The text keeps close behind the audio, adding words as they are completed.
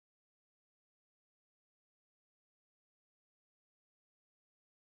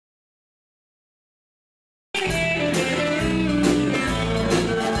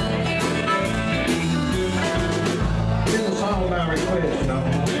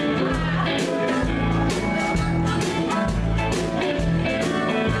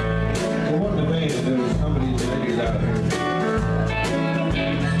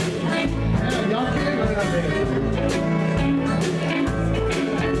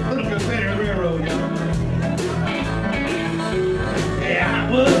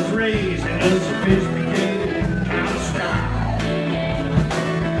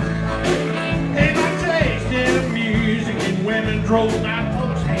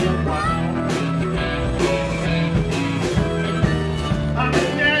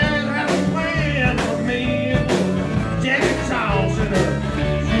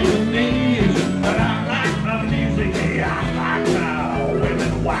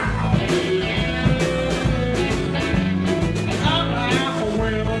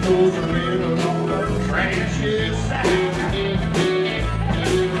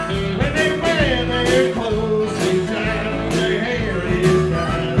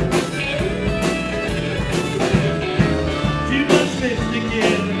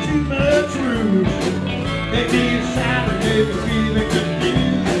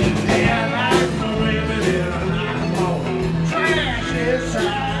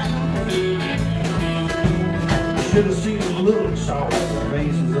inside. Should have seen the looks on the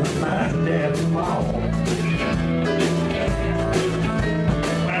faces of my dad and mom.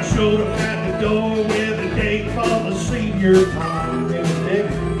 When I showed up at the door with a date for the senior prom, they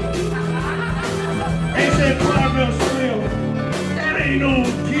said, "Progress Will, that ain't no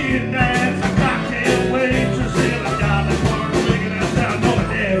kid dance. I can't wait to see the guy that's part of making that sound no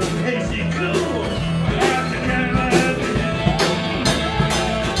dance. Hey, she cool. That's the kind of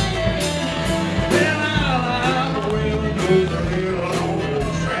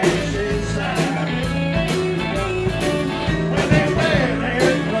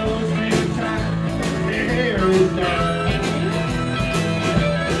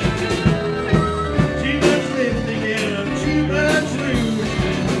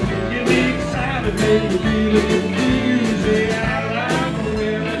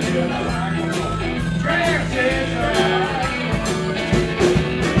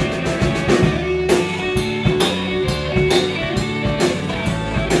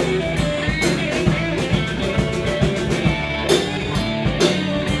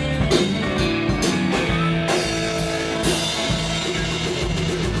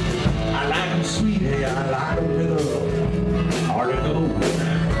sweet, hey, I like them with a heart of gold.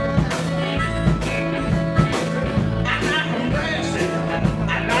 I like them brassy,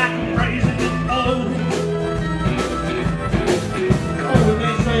 I like them raising and old. Oh, when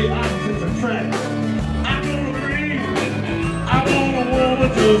they say opposites attract, I don't agree. I want a woman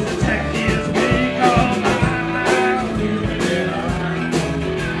just